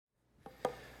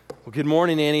Well, good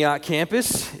morning, Antioch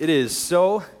campus. It is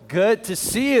so good to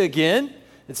see you again.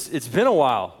 It's been a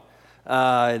while.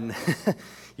 And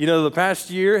the past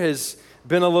year has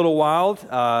been a little wild.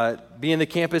 Being the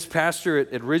campus pastor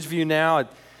at Ridgeview now,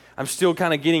 I'm still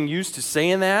kind of getting used to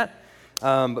saying that.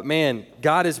 But man,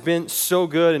 God has been so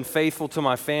good and faithful to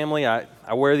my family. I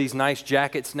wear these nice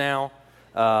jackets now,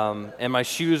 and my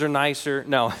shoes are nicer.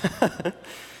 No,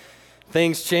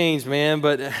 things change, man.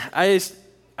 But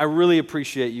I really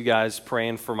appreciate you guys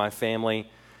praying for my family.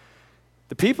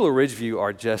 The people of Ridgeview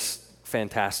are just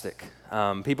fantastic.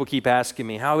 People keep asking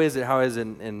me, how is it?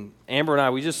 And Amber and I,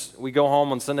 we go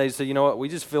home on Sundays and say, you know what, we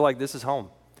just feel like this is home.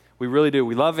 We really do.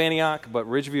 We love Antioch, but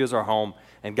Ridgeview is our home,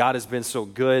 and God has been so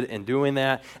good in doing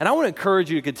that. And I want to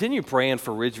encourage you to continue praying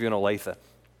for Ridgeview and Olathe.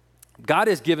 God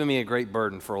has given me a great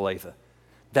burden for Olathe.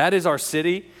 That is our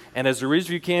city, and as the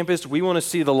Ridgeview campus, we want to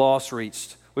see the lost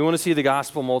reached. We want to see the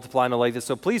gospel multiply in Olathe,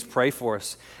 so please pray for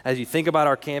us as you think about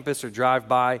our campus or drive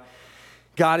by.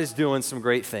 God is doing some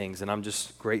great things, and I'm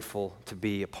just grateful to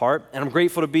be a part, and I'm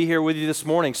grateful to be here with you this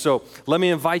morning. So let me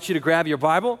invite you to grab your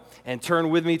Bible and turn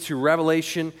with me to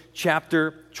Revelation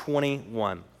chapter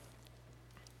 21.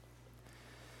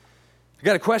 I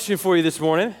got a question for you this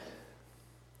morning.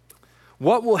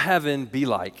 What will heaven be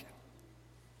like?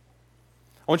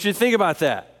 I want you to think about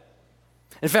that.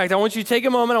 In fact, I want you to take a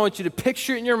moment. I want you to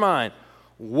picture it in your mind.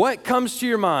 What comes to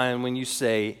your mind when you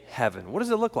say heaven? What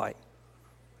does it look like?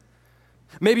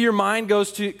 Maybe your mind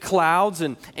goes to clouds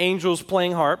and angels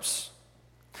playing harps.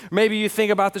 Maybe you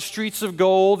think about the streets of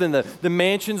gold and the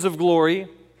mansions of glory.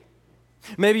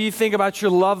 Maybe you think about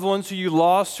your loved ones who you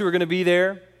lost who are going to be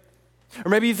there. Or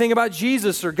maybe you think about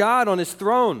Jesus or God on his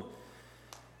throne.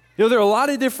 There are a lot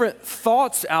of different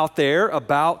thoughts out there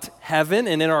about heaven,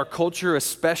 and in our culture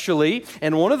especially.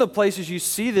 And one of the places you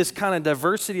see this kind of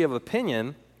diversity of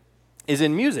opinion is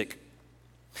in music.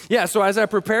 Yeah, so as I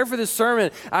prepared for this sermon,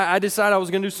 I decided I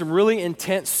was going to do some really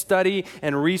intense study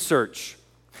and research.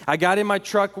 I got in my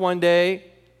truck one day,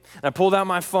 and I pulled out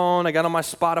my phone, I got on my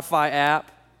Spotify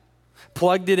app,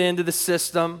 plugged it into the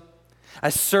system. I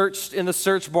searched in the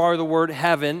search bar the word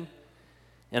heaven,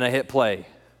 and I hit play.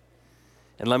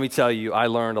 And let me tell you, I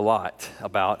learned a lot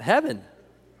about heaven.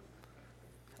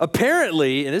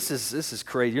 Apparently, and this is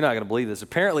crazy, you're not going to believe this,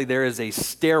 apparently there is a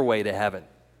stairway to heaven.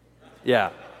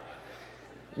 Yeah.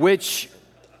 Which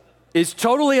is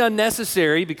totally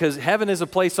unnecessary because heaven is a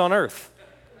place on earth.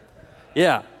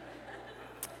 Yeah.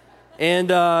 And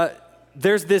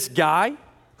there's this guy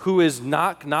who is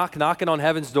knocking on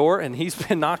heaven's door, and he's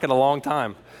been knocking a long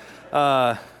time.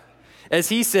 As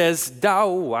he says, "Dow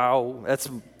wow," that's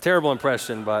a terrible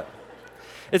impression, but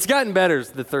it's gotten better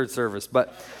the third service.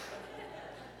 But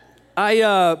I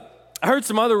heard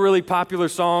some other really popular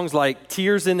songs like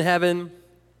 "Tears in Heaven,"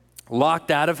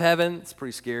 "Locked Out of Heaven." It's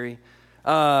pretty scary,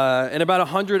 and about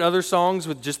 100 other songs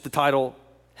with just the title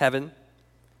 "Heaven."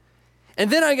 And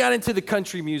then I got into the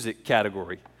country music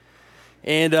category,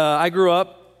 and I grew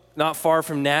up not far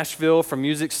from Nashville, from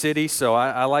Music City, so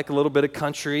I like a little bit of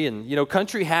country. And,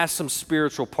 country has some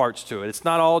spiritual parts to it. It's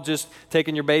not all just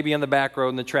taking your baby on the back road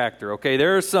in the tractor, okay?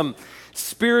 There are some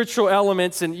spiritual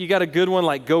elements, and you got a good one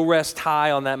like "Go Rest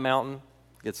High on That Mountain."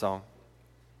 Good song.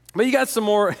 But you got some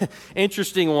more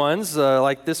interesting ones,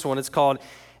 like this one. It's called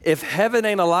 "If Heaven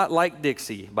Ain't a Lot Like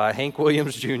Dixie" by Hank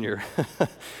Williams Jr.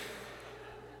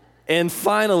 And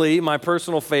finally, my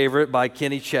personal favorite by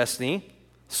Kenny Chesney,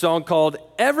 song called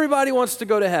 "Everybody Wants to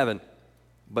Go to Heaven,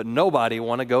 but Nobody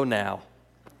Want to Go Now."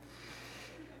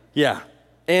 Yeah,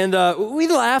 and we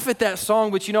laugh at that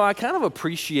song, but I kind of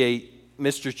appreciate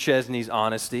Mr. Chesney's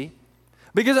honesty,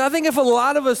 because I think if a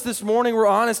lot of us this morning were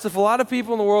honest, if a lot of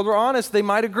people in the world were honest, they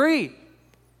might agree.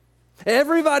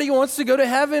 Everybody wants to go to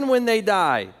heaven when they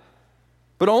die,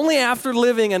 but only after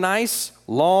living a nice,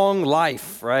 long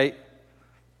life, right?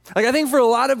 Like, I think for a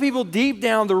lot of people deep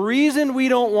down, the reason we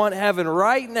don't want heaven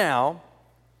right now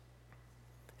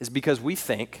is because we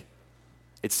think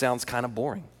it sounds kind of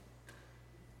boring.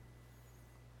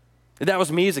 That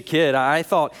was me as a kid. I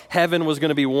thought heaven was going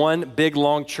to be one big,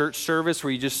 long church service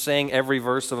where you just sang every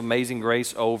verse of Amazing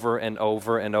Grace over and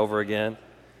over and over again.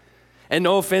 And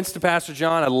no offense to Pastor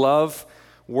John, I love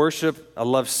worship. I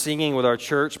love singing with our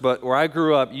church, but where I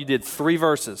grew up, you did three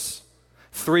verses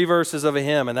of a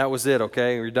hymn, and that was it,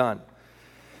 okay? You're done.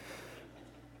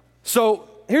 So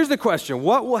here's the question.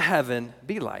 What will heaven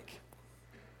be like?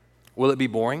 Will it be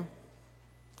boring?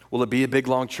 Will it be a big,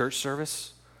 long church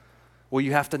service? Will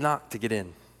you have to knock to get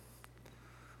in?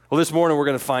 Well, this morning we're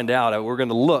going to find out. We're going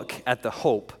to look at the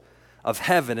hope of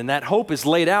heaven, and that hope is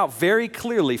laid out very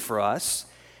clearly for us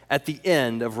at the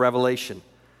end of Revelation.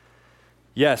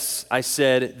 Yes, I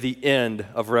said the end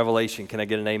of Revelation. Can I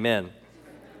get an amen?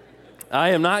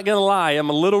 I am not going to lie. I'm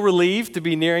a little relieved to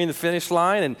be nearing the finish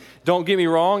line. And don't get me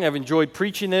wrong, I've enjoyed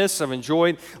preaching this. I've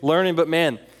enjoyed learning. But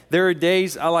man, there are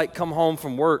days I come home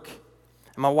from work.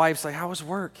 And my wife's like, how was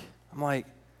work? I'm like,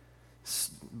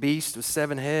 beast with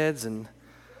 7 heads. And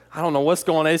I don't know what's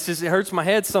going on. It hurts my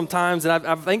head sometimes. And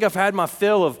I think I've had my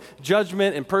fill of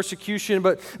judgment and persecution.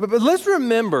 But let's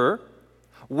remember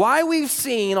why we've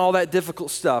seen all that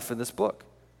difficult stuff in this book.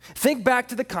 Think back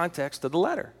to the context of the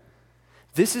letter.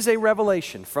 This is a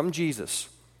revelation from Jesus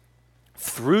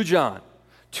through John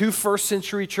to first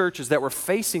century churches that were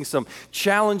facing some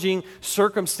challenging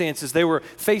circumstances. They were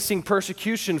facing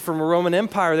persecution from a Roman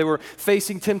Empire. They were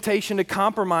facing temptation to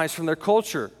compromise from their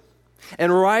culture.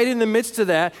 And right in the midst of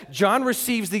that, John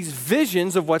receives these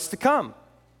visions of what's to come.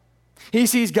 He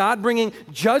sees God bringing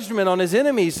judgment on his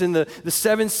enemies in the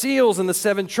 7 seals and the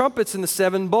 7 trumpets and the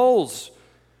 7 bowls.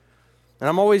 And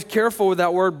I'm always careful with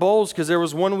that word bowls because there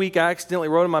was one week I accidentally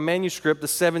wrote in my manuscript the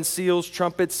 7 seals,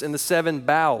 trumpets, and the 7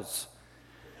 bowls.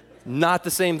 Not the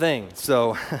same thing.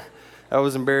 So that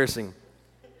was embarrassing.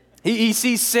 He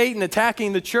sees Satan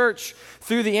attacking the church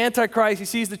through the Antichrist. He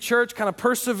sees the church kind of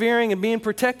persevering and being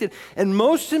protected. And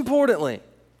most importantly,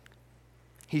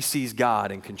 he sees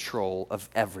God in control of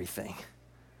everything.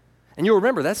 And you'll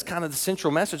remember, that's kind of the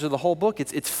central message of the whole book.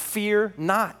 It's fear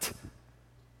not.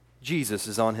 Jesus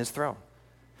is on his throne.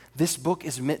 This book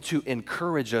is meant to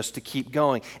encourage us to keep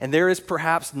going. And there is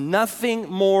perhaps nothing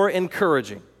more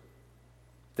encouraging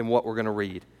than what we're going to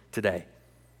read today.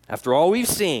 After all we've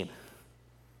seen,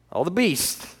 all the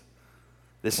beasts,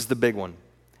 this is the big one.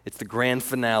 It's the grand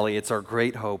finale. It's our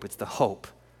great hope. It's the hope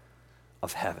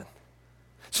of heaven.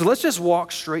 So let's just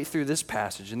walk straight through this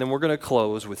passage, and then we're going to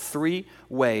close with 3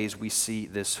 ways we see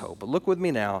this hope. But look with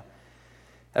me now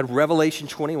at Revelation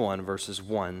 21, verses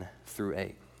 1 through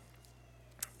 8.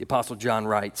 The Apostle John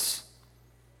writes,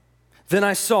 "Then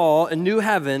I saw a new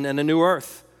heaven and a new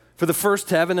earth, for the first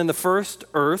heaven and the first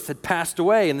earth had passed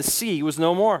away, and the sea was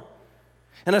no more.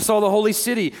 And I saw the holy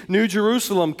city, New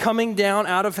Jerusalem, coming down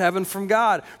out of heaven from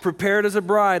God, prepared as a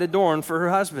bride adorned for her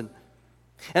husband.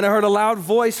 And I heard a loud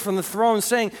voice from the throne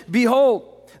saying,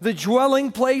 'Behold, the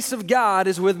dwelling place of God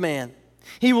is with man.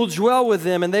 He will dwell with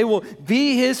them, and they will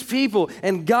be his people,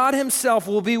 and God himself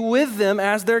will be with them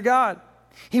as their God.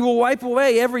 He will wipe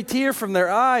away every tear from their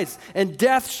eyes, and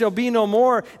death shall be no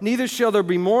more, neither shall there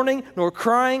be mourning, nor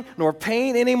crying, nor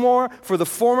pain anymore, for the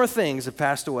former things have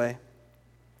passed away.'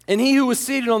 And he who was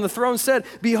seated on the throne said,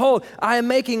 'Behold, I am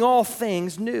making all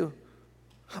things new.'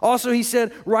 Also he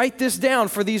said, 'Write this down,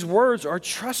 for these words are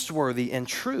trustworthy and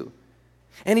true.'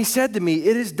 And he said to me,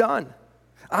 'It is done.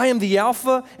 I am the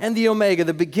Alpha and the Omega,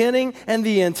 the beginning and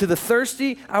the end. To the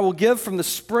thirsty I will give from the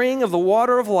spring of the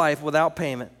water of life without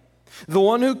payment. The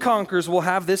one who conquers will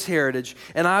have this heritage,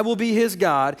 and I will be his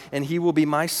God, and he will be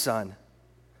my son.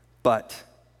 But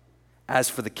as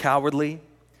for the cowardly,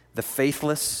 the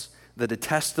faithless, the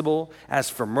detestable, as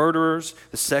for murderers,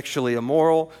 the sexually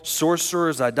immoral,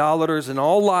 sorcerers, idolaters, and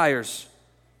all liars,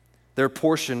 their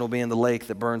portion will be in the lake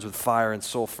that burns with fire and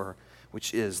sulfur,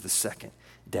 which is the second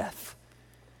death."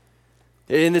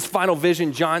 In this final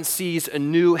vision, John sees a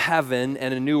new heaven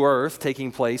and a new earth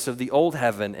taking place of the old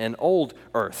heaven and old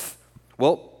earth.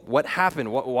 Well, what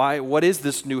happened? What is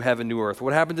this new heaven, new earth?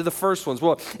 What happened to the first ones?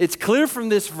 Well, it's clear from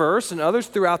this verse and others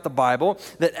throughout the Bible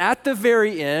that at the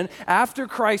very end, after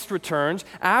Christ returns,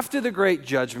 after the great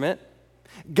judgment,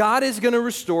 God is going to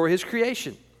restore his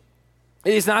creation.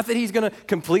 It is not that he's going to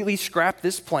completely scrap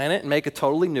this planet and make a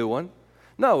totally new one.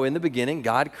 No, in the beginning,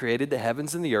 God created the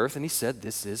heavens and the earth, and he said,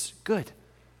 this is good.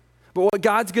 But what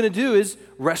God's going to do is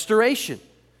restoration.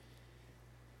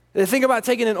 Think about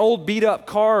taking an old beat-up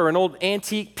car or an old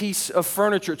antique piece of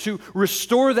furniture. To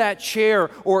restore that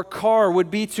chair or car would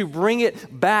be to bring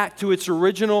it back to its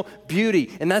original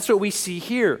beauty. And that's what we see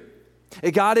here.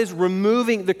 God is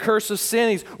removing the curse of sin.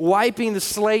 He's wiping the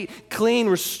slate clean,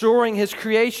 restoring his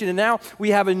creation. And now we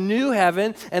have a new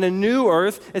heaven and a new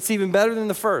earth. It's even better than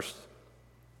the first.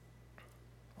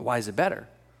 Why is it better?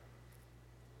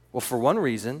 Well, for one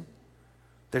reason,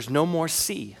 there's no more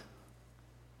sea.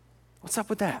 What's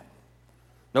up with that?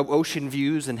 No ocean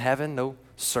views in heaven, no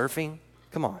surfing?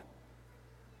 Come on.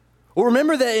 Well,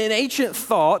 remember that in ancient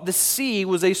thought, the sea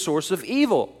was a source of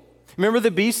evil. Remember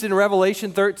the beast in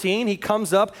Revelation 13? He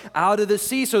comes up out of the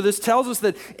sea. So this tells us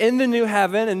that in the new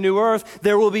heaven and new earth,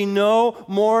 there will be no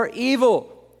more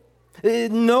evil.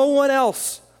 No one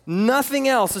else, nothing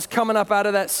else is coming up out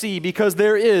of that sea because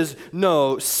there is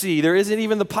no sea. There isn't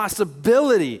even the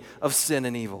possibility of sin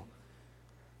and evil.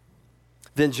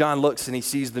 Then John looks and he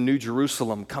sees the new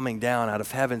Jerusalem coming down out of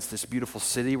heaven. It's this beautiful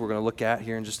city we're going to look at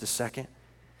here in just a second.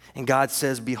 And God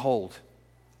says, behold,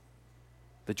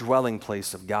 the dwelling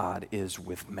place of God is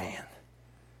with man.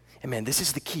 And man, this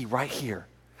is the key right here,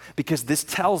 because this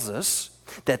tells us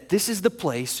that this is the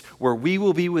place where we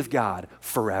will be with God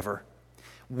forever.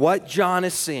 What John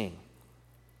is seeing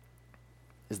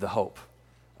is the hope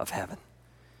of heaven.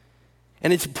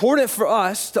 And it's important for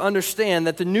us to understand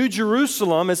that the New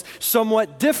Jerusalem is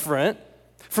somewhat different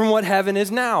from what heaven is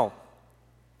now.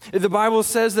 The Bible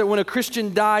says that when a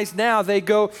Christian dies now, they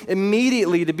go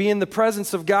immediately to be in the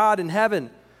presence of God in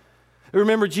heaven.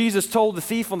 Remember, Jesus told the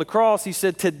thief on the cross, he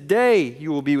said, today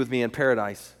you will be with me in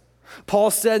paradise.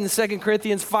 Paul said in 2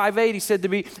 Corinthians 5:8, he said to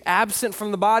be absent from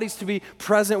the bodies, to be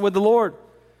present with the Lord.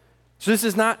 So this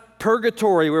is not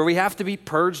purgatory where we have to be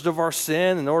purged of our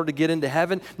sin in order to get into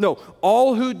heaven. No,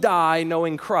 all who die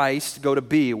knowing Christ go to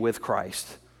be with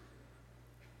Christ.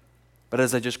 But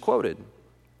as I just quoted,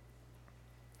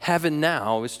 heaven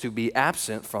now is to be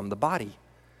absent from the body.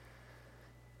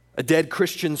 A dead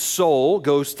Christian soul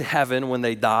goes to heaven when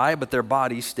they die, but their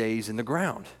body stays in the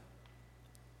ground.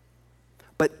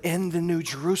 But in the New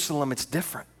Jerusalem, it's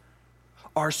different.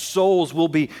 Our souls will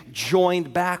be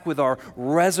joined back with our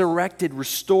resurrected,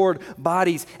 restored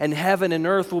bodies, and heaven and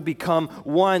earth will become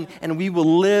one, and we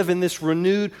will live in this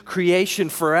renewed creation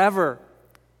forever.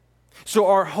 So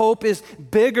our hope is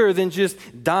bigger than just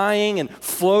dying and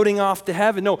floating off to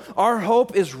heaven. No, our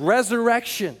hope is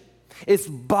resurrection. It's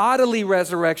bodily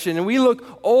resurrection, and we look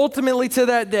ultimately to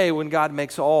that day when God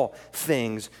makes all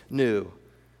things new,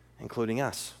 including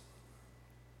us.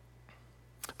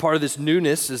 Part of this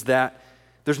newness is that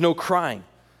there's no crying,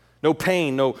 no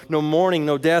pain, no mourning,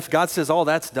 no death. God says all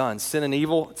that's done. Sin and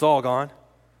evil, it's all gone.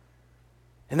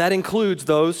 And that includes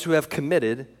those who have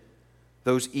committed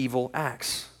those evil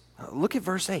acts. Look at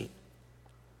verse 8.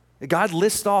 God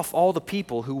lists off all the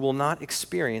people who will not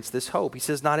experience this hope. He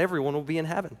says not everyone will be in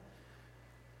heaven.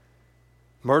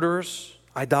 Murderers,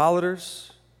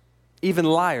 idolaters, even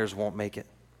liars won't make it.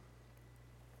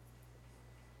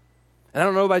 And I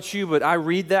don't know about you, but I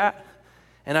read that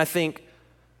and I think,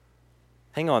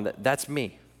 hang on, that's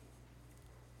me.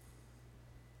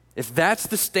 If that's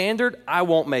the standard, I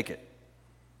won't make it.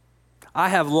 I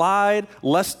have lied,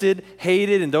 lusted,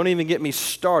 hated, and don't even get me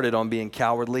started on being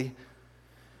cowardly.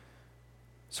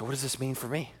 So what does this mean for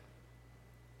me?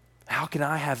 How can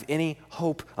I have any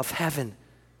hope of heaven?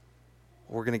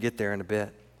 We're going to get there in a bit.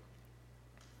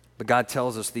 But God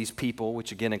tells us these people,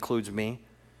 which again includes me,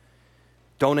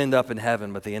 don't end up in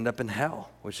heaven, but they end up in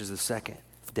hell, which is the second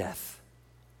death.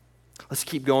 Let's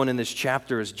keep going in this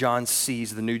chapter as John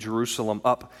sees the New Jerusalem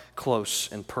up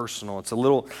close and personal. It's a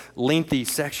little lengthy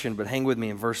section, but hang with me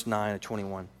in verse 9 of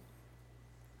 21.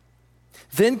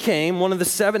 Then came one of the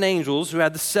 7 angels who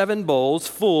had the 7 bowls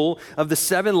full of the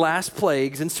 7 last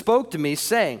plagues and spoke to me,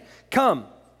 saying, come,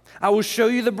 I will show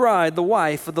you the bride, the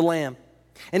wife of the Lamb.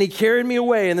 And he carried me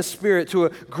away in the Spirit to a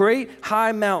great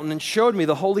high mountain and showed me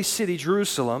the holy city,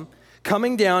 Jerusalem,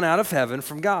 coming down out of heaven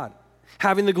from God,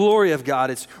 having the glory of God,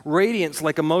 its radiance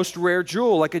like a most rare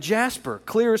jewel, like a jasper,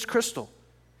 clear as crystal.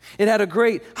 It had a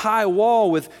great high wall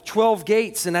with 12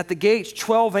 gates, and at the gates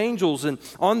 12 angels, and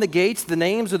on the gates the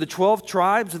names of the 12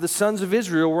 tribes of the sons of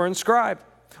Israel were inscribed.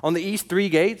 On the east 3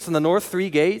 gates, on the north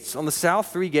 3 gates, on the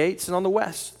south 3 gates, and on the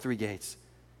west 3 gates.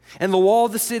 And the wall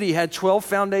of the city had 12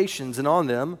 foundations, and on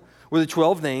them were the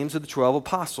 12 names of the 12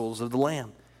 apostles of the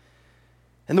Lamb.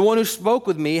 And the one who spoke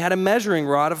with me had a measuring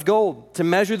rod of gold to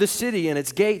measure the city and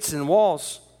its gates and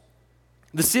walls.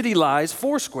 The city lies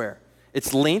foursquare,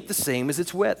 its length the same as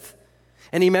its width.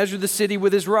 And he measured the city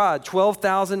with his rod,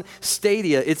 12,000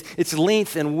 stadia. Its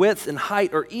length and width and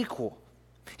height are equal.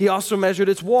 He also measured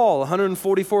its wall,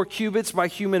 144 cubits by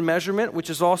human measurement, which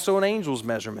is also an angel's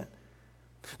measurement.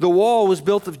 The wall was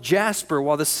built of jasper,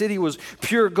 while the city was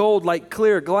pure gold like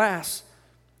clear glass.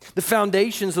 The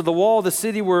foundations of the wall of the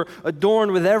city were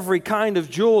adorned with every kind of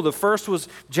jewel. The first was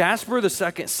jasper, the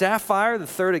second sapphire, the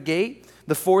third agate,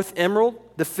 the fourth emerald,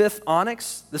 the fifth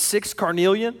onyx, the sixth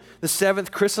carnelian, the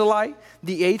seventh chrysolite,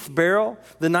 the eighth beryl,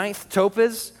 the ninth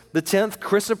topaz, the 10th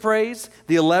chrysoprase,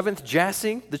 the 11th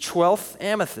jacinth, the 12th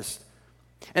amethyst.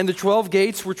 And the 12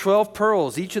 gates were 12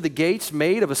 pearls, each of the gates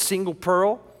made of a single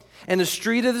pearl. And the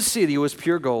street of the city was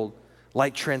pure gold,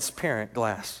 like transparent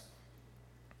glass.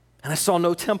 And I saw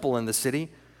no temple in the city,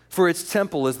 for its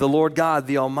temple is the Lord God,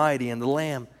 the Almighty, and the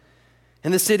Lamb.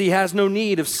 And the city has no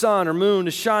need of sun or moon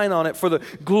to shine on it, for the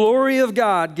glory of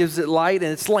God gives it light,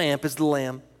 and its lamp is the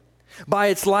Lamb. By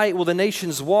its light will the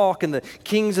nations walk, and the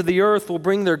kings of the earth will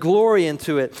bring their glory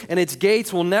into it, and its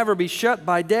gates will never be shut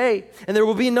by day, and there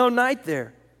will be no night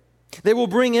there. They will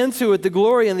bring into it the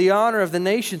glory and the honor of the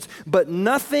nations, but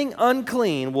nothing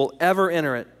unclean will ever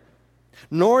enter it,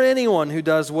 nor anyone who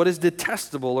does what is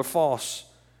detestable or false,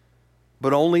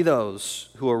 but only those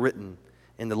who are written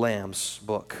in the Lamb's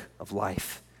book of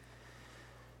life.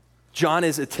 John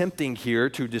is attempting here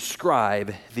to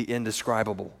describe the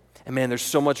indescribable. And man, there's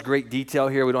so much great detail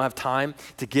here. We don't have time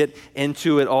to get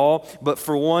into it all. But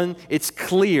for one, it's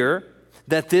clear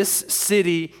that this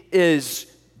city is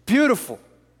beautiful.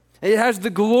 It has the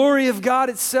glory of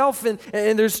God itself, and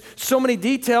there's so many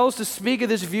details to speak of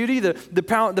this beauty.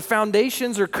 The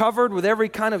foundations are covered with every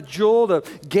kind of jewel. The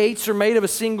gates are made of a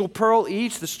single pearl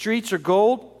each. The streets are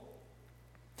gold.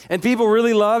 And people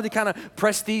really love to kind of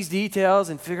press these details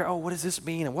and figure, oh, what does this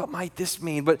mean and what might this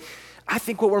mean? But I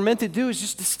think what we're meant to do is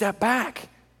just to step back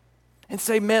and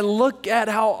say, man, look at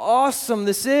how awesome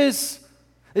this is.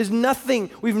 There's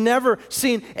nothing, we've never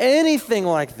seen anything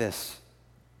like this.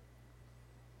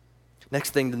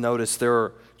 Next thing to notice, there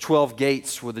are 12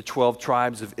 gates with the 12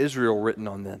 tribes of Israel written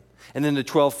on them. And then the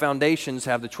 12 foundations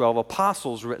have the 12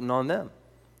 apostles written on them.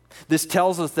 This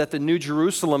tells us that the New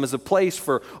Jerusalem is a place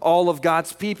for all of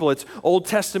God's people. It's Old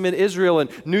Testament Israel and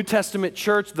New Testament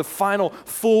church, the final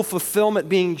full fulfillment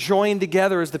being joined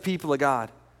together as the people of God.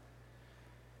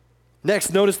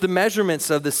 Next, notice the measurements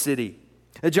of the city.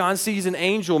 John sees an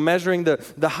angel measuring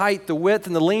the height, the width,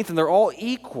 and the length, and they're all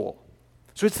equal.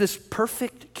 So it's this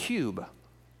perfect cube.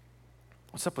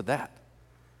 What's up with that?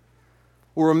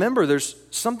 Well, remember, there's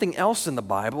something else in the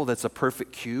Bible that's a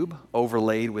perfect cube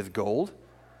overlaid with gold.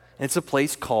 It's a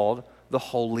place called the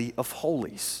Holy of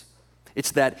Holies.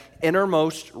 It's that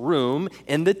innermost room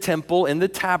in the temple, in the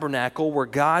tabernacle, where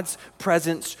God's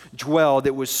presence dwelled.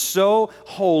 It was so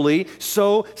holy,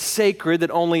 so sacred, that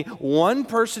only one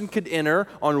person could enter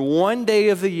on one day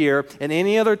of the year, and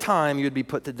any other time you'd be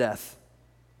put to death.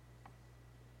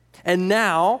 And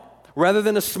now, rather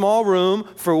than a small room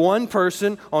for one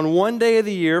person on one day of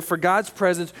the year for God's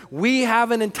presence, we have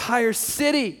an entire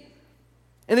city.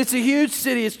 And it's a huge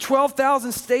city. It's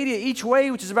 12,000 stadia each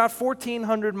way, which is about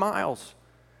 1,400 miles.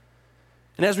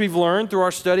 And as we've learned through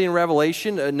our study in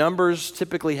Revelation, numbers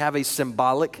typically have a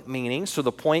symbolic meaning. So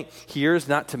the point here is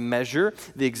not to measure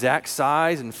the exact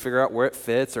size and figure out where it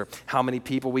fits or how many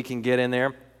people we can get in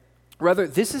there. Rather,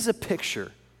 this is a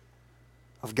picture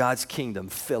of God's kingdom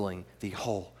filling the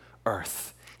whole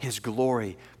earth, His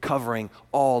glory covering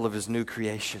all of His new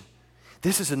creation.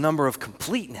 This is a number of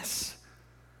completeness.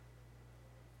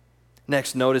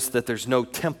 Next, notice that there's no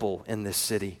temple in this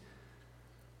city.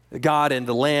 God and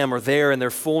the Lamb are there in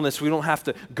their fullness. We don't have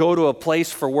to go to a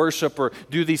place for worship or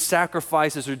do these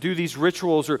sacrifices or do these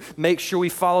rituals or make sure we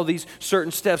follow these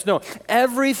certain steps. No,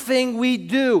 everything we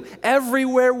do,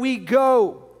 everywhere we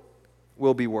go,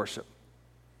 will be worship.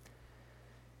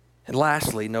 And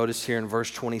lastly, notice here in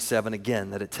verse 27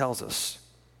 again that it tells us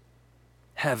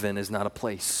heaven is not a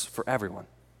place for everyone.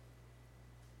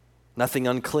 Nothing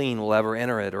unclean will ever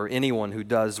enter it, or anyone who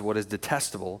does what is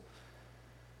detestable.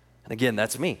 And again,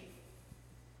 that's me.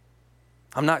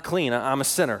 I'm not clean. I'm a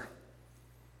sinner.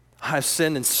 I've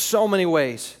sinned in so many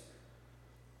ways.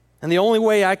 And the only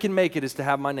way I can make it is to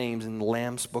have my names in the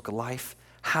Lamb's book of life.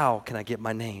 How can I get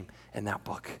my name in that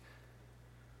book?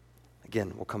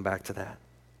 Again, we'll come back to that.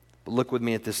 But look with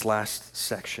me at this last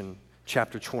section,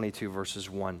 chapter 22, verses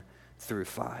 1 through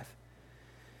 5.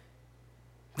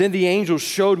 Then the angel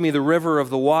showed me the river of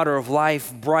the water of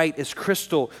life, bright as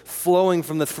crystal, flowing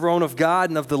from the throne of God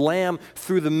and of the Lamb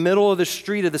through the middle of the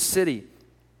street of the city.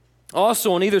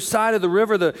 Also on either side of the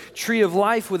river, the tree of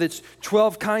life with its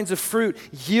 12 kinds of fruit,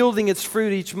 yielding its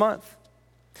fruit each month.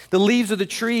 The leaves of the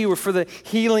tree were for the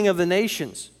healing of the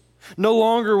nations. No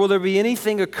longer will there be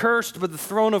anything accursed, but the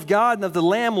throne of God and of the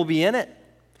Lamb will be in it,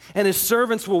 and His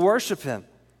servants will worship Him.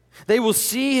 They will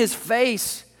see His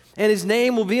face, and His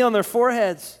name will be on their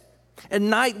foreheads. And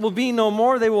night will be no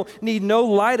more. They will need no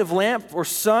light of lamp or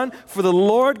sun, for the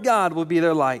Lord God will be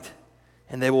their light,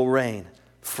 and they will reign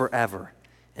forever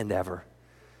and ever.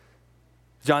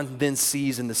 John then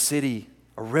sees in the city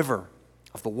a river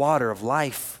of the water of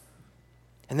life.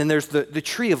 And then there's the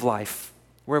tree of life.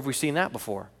 Where have we seen that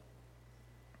before?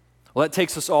 Well, that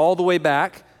takes us all the way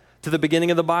back to the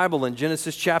beginning of the Bible in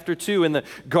Genesis chapter 2 in the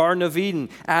Garden of Eden.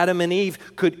 Adam and Eve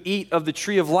could eat of the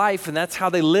tree of life, and that's how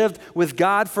they lived with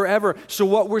God forever. So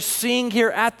what we're seeing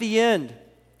here at the end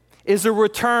is a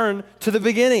return to the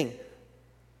beginning.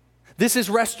 This is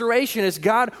restoration. It's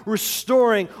God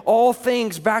restoring all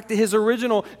things back to His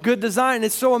original good design.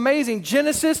 It's so amazing.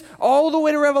 Genesis all the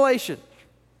way to Revelation.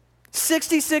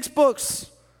 66 books,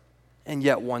 and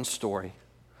yet one story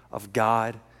of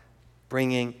God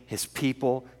bringing His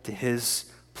people to His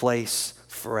place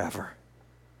forever.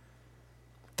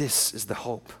 This is the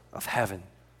hope of heaven.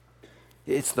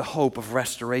 It's the hope of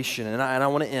restoration. And I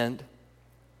want to end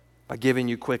by giving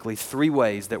you quickly 3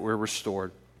 ways that we're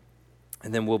restored,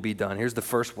 and then we'll be done. Here's the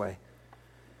first way.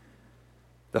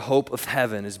 The hope of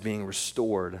heaven is being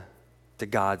restored to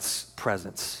God's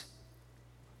presence.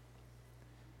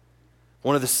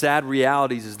 One of the sad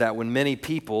realities is that when many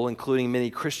people, including many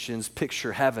Christians,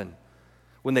 picture heaven,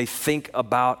 when they think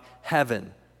about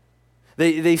heaven,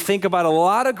 they think about a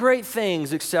lot of great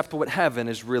things except what heaven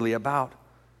is really about.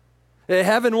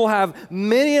 Heaven will have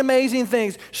many amazing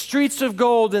things, streets of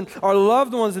gold and our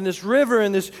loved ones and this river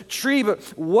and this tree, but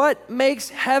what makes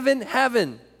heaven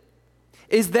heaven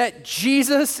is that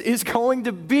Jesus is going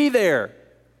to be there.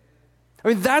 I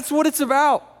mean, that's what it's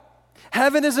about.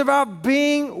 Heaven is about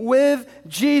being with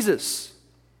Jesus.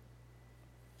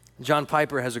 John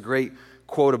Piper has a great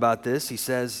quote about this. He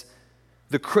says,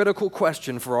 "The critical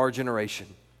question for our generation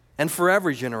and for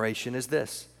every generation is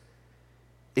this: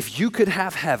 if you could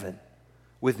have heaven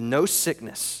with no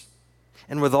sickness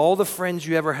and with all the friends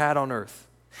you ever had on earth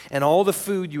and all the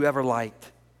food you ever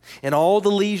liked and all the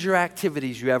leisure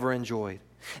activities you ever enjoyed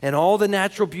and all the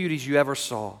natural beauties you ever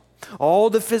saw, all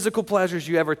the physical pleasures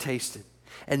you ever tasted,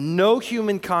 and no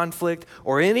human conflict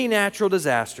or any natural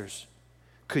disasters,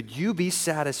 could you be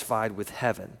satisfied with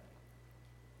heaven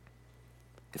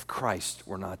if Christ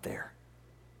were not there?"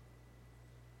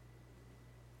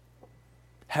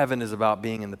 Heaven is about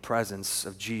being in the presence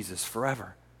of Jesus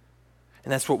forever.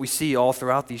 And that's what we see all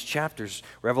throughout these chapters.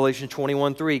 Revelation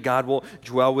 21:3, God will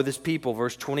dwell with his people.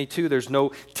 Verse 22, there's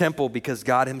no temple because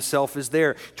God himself is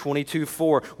there.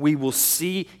 22:4, we will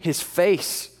see his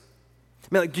face.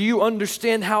 I mean, do you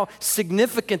understand how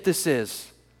significant this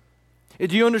is?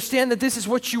 Do you understand that this is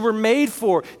what you were made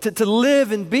for? To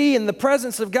live and be in the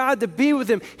presence of God, to be with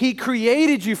him. He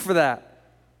created you for that.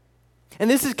 And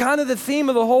this is kind of the theme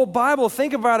of the whole Bible.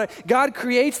 Think about it. God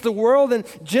creates the world in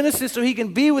Genesis so he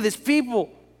can be with his people.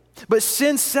 But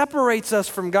sin separates us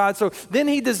from God. So then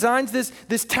he designs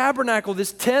this tabernacle,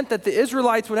 this tent that the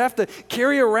Israelites would have to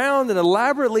carry around and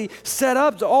elaborately set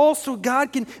up all so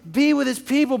God can be with his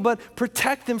people but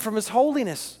protect them from his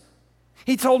holiness.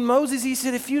 He told Moses, he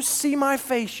said, if you see my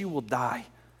face, you will die.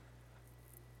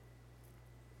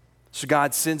 So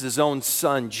God sends his own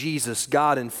son, Jesus,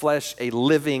 God in flesh, a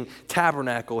living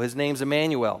tabernacle. His name's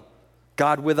Emmanuel,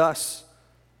 God with us.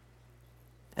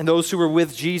 And those who were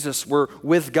with Jesus were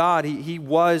with God. He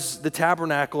was the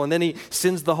tabernacle. And then he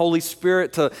sends the Holy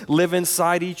Spirit to live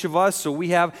inside each of us. So we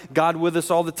have God with us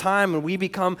all the time, and we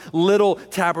become little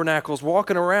tabernacles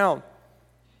walking around.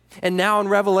 And now in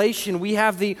Revelation, we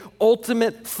have the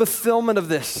ultimate fulfillment of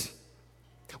this.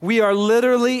 We are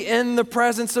literally in the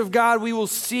presence of God. We will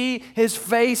see his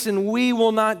face and we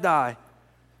will not die.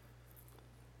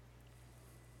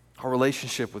 Our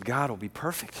relationship with God will be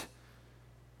perfect.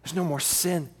 There's no more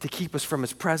sin to keep us from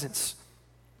his presence.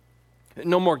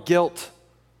 No more guilt.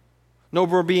 No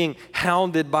more being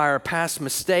hounded by our past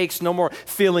mistakes. No more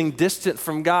feeling distant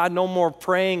from God. No more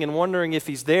praying and wondering if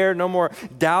he's there. No more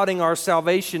doubting our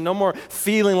salvation. No more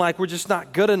feeling like we're just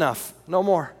not good enough. No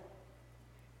more.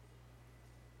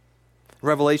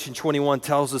 Revelation 21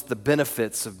 tells us the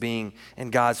benefits of being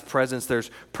in God's presence. There's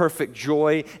perfect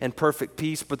joy and perfect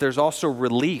peace, but there's also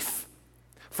relief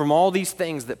from all these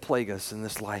things that plague us in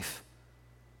this life.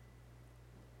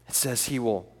 It says he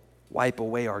will wipe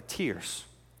away our tears.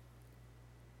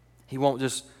 He won't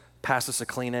just pass us a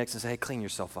Kleenex and say, hey, clean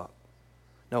yourself up.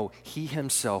 No, he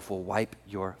himself will wipe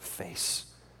your face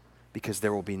because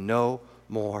there will be no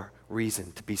more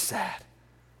reason to be sad.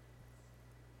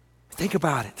 Think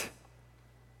about it.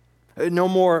 No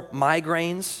more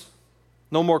migraines,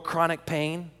 no more chronic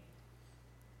pain,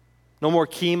 no more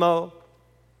chemo,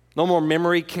 no more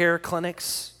memory care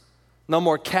clinics, no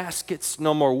more caskets,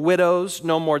 no more widows,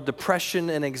 no more depression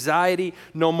and anxiety,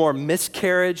 no more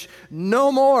miscarriage, no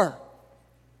more,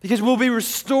 because we'll be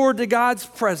restored to God's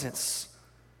presence.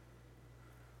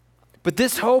 But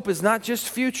this hope is not just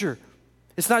future.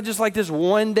 It's not just like this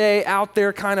one day out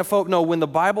there kind of hope. No, when the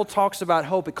Bible talks about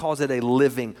hope, it calls it a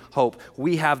living hope.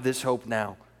 We have this hope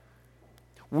now.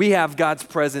 We have God's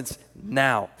presence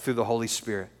now through the Holy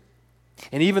Spirit.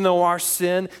 And even though our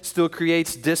sin still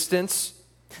creates distance,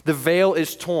 the veil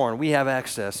is torn. We have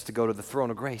access to go to the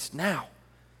throne of grace now.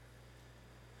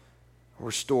 We're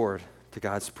restored to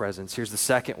God's presence. Here's the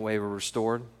second way we're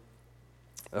restored.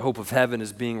 The hope of heaven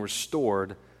is being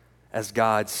restored as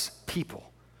God's people.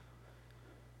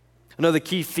 Another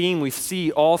key theme we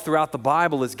see all throughout the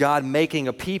Bible is God making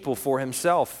a people for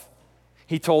himself.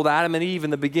 He told Adam and Eve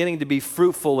in the beginning to be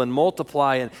fruitful and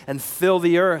multiply and fill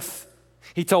the earth.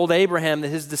 He told Abraham that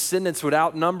his descendants would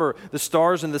outnumber the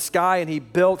stars in the sky, and he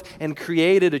built and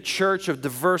created a church of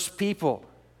diverse people.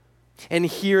 And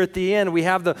here at the end, we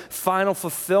have the final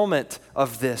fulfillment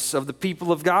of this, of the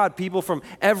people of God, people from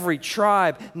every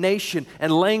tribe, nation,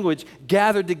 and language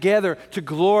gathered together to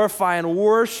glorify and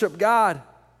worship God.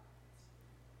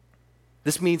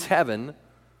 This means heaven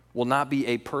will not be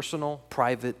a personal,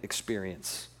 private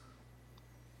experience.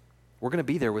 We're going to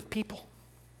be there with people.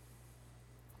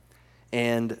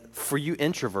 And for you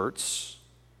introverts,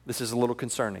 this is a little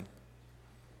concerning.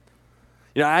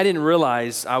 You know, I didn't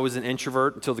realize I was an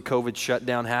introvert until the COVID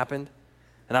shutdown happened.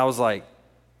 And I was like,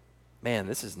 man,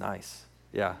 this is nice.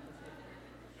 Yeah.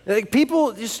 Like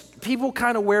people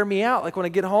kind of wear me out. Like when I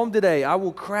get home today, I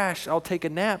will crash, I'll take a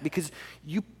nap because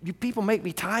you people make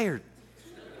me tired.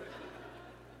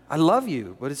 I love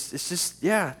you, but it's just,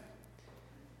 yeah.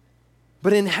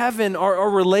 But in heaven, our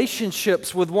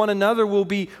relationships with one another will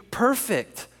be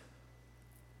perfect.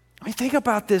 I mean, think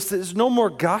about this. There's no more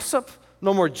gossip,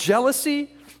 no more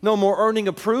jealousy, no more earning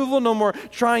approval, no more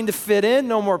trying to fit in,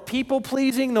 no more people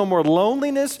pleasing, no more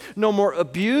loneliness, no more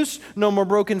abuse, no more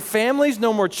broken families,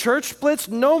 no more church splits,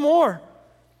 no more.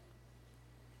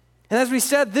 And as we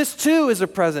said, this too is a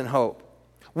present hope.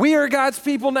 We are God's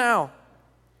people now.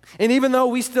 And even though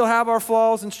we still have our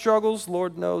flaws and struggles,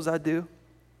 Lord knows I do,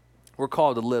 we're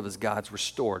called to live as God's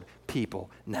restored people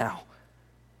now.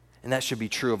 And that should be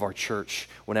true of our church.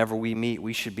 Whenever we meet,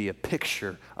 we should be a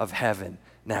picture of heaven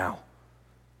now.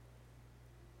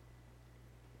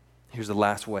 Here's the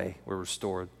last way we're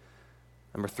restored.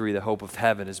 Number 3, the hope of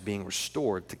heaven is being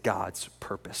restored to God's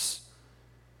purpose.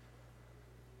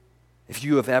 If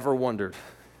you have ever wondered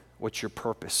what your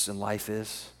purpose in life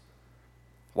is,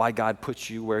 why God puts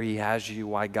you where he has you,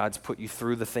 why God's put you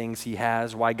through the things he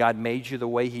has, why God made you the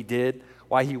way he did,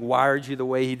 why he wired you the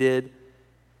way he did,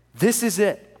 this is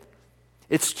it.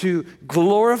 It's to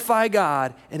glorify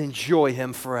God and enjoy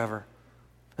him forever.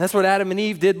 That's what Adam and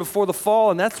Eve did before the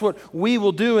fall, and that's what we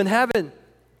will do in heaven.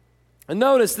 And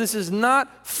notice, this is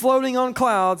not floating on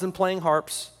clouds and playing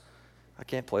harps. I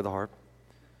can't play the harp.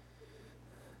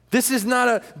 This is not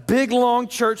a big, long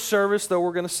church service, though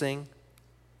we're going to sing.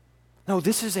 No,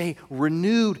 this is a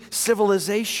renewed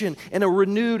civilization and a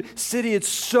renewed city. It's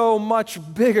so much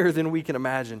bigger than we can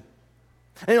imagine.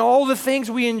 And all the things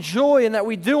we enjoy and that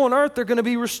we do on earth, they're going to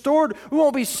be restored. We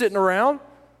won't be sitting around.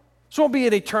 This won't be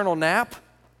an eternal nap.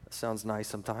 That sounds nice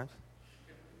sometimes.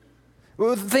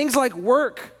 Things like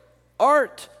work,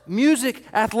 art, music,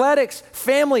 athletics,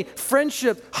 family,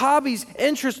 friendship, hobbies,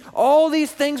 interests, all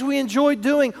these things we enjoy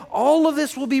doing, all of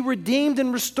this will be redeemed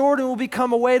and restored and will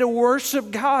become a way to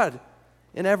worship God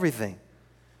in everything.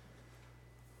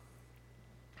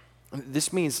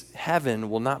 This means heaven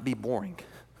will not be boring.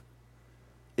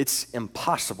 It's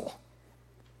impossible.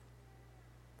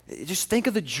 Just think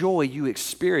of the joy you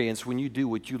experience when you do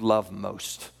what you love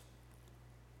most.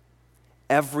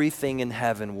 Everything in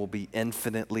heaven will be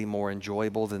infinitely more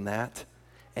enjoyable than that,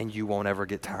 and you won't ever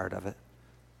get tired of it.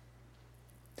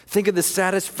 Think of the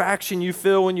satisfaction you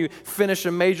feel when you finish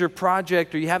a major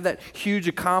project or you have that huge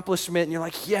accomplishment and you're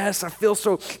like, yes, I feel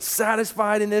so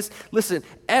satisfied in this. Listen,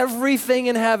 everything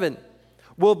in heaven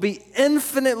will be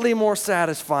infinitely more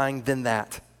satisfying than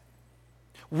that.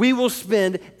 We will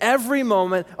spend every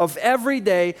moment of every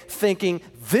day thinking,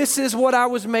 this is what I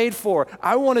was made for.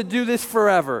 I want to do this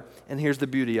forever. And here's the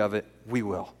beauty of it, we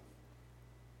will.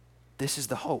 This is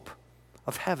the hope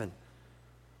of heaven.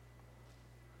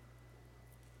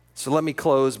 So let me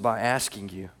close by asking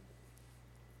you,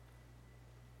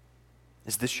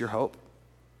 is this your hope?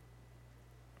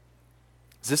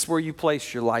 Is this where you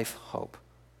place your life hope?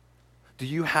 Do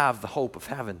you have the hope of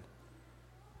heaven?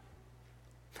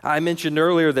 I mentioned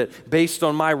earlier that based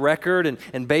on my record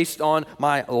and based on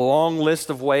my long list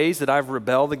of ways that I've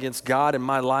rebelled against God in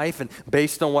my life and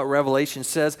based on what Revelation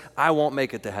says, I won't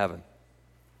make it to heaven.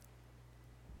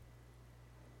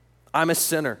 I'm a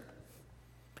sinner.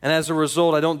 And as a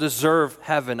result, I don't deserve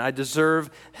heaven. I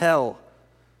deserve hell.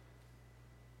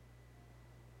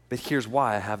 But here's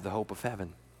why I have the hope of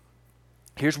heaven.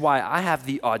 Here's why I have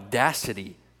the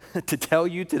audacity to tell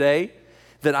you today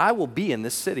that I will be in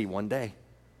this city one day.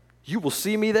 You will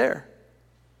see me there.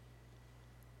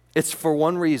 It's for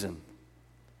one reason.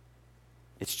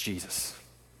 It's Jesus.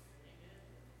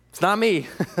 It's not me.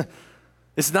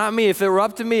 It's not me. If it were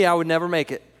up to me, I would never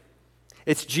make it.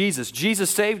 It's Jesus.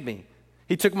 Jesus saved me.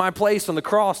 He took my place on the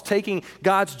cross, taking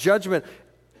God's judgment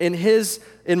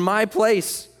in my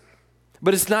place.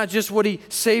 But it's not just what he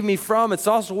saved me from, it's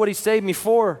also what he saved me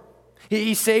for.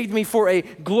 He saved me for a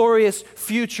glorious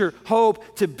future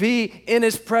hope to be in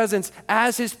his presence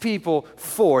as his people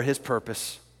for his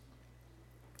purpose.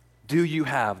 Do you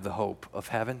have the hope of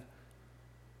heaven?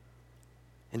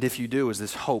 And if you do, is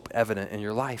this hope evident in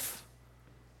your life?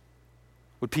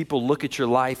 Would people look at your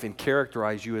life and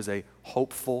characterize you as a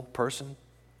hopeful person?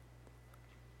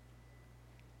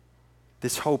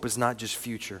 This hope is not just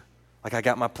future. Like I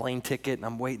got my plane ticket and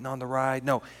I'm waiting on the ride.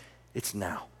 No, it's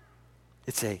now.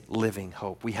 It's a living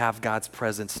hope. We have God's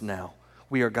presence now.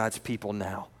 We are God's people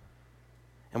now.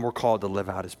 And we're called to live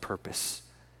out his purpose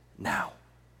now.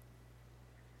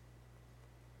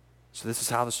 So this is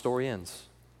how the story ends.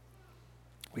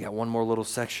 We got one more little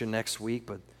section next week,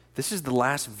 but this is the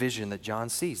last vision that John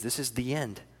sees. This is the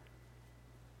end.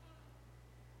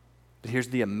 But here's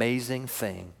the amazing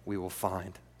thing we will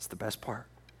find. It's the best part.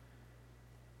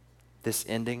 This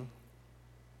ending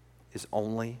is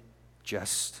only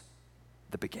just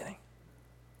the beginning.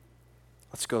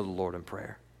 Let's go to the Lord in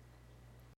prayer.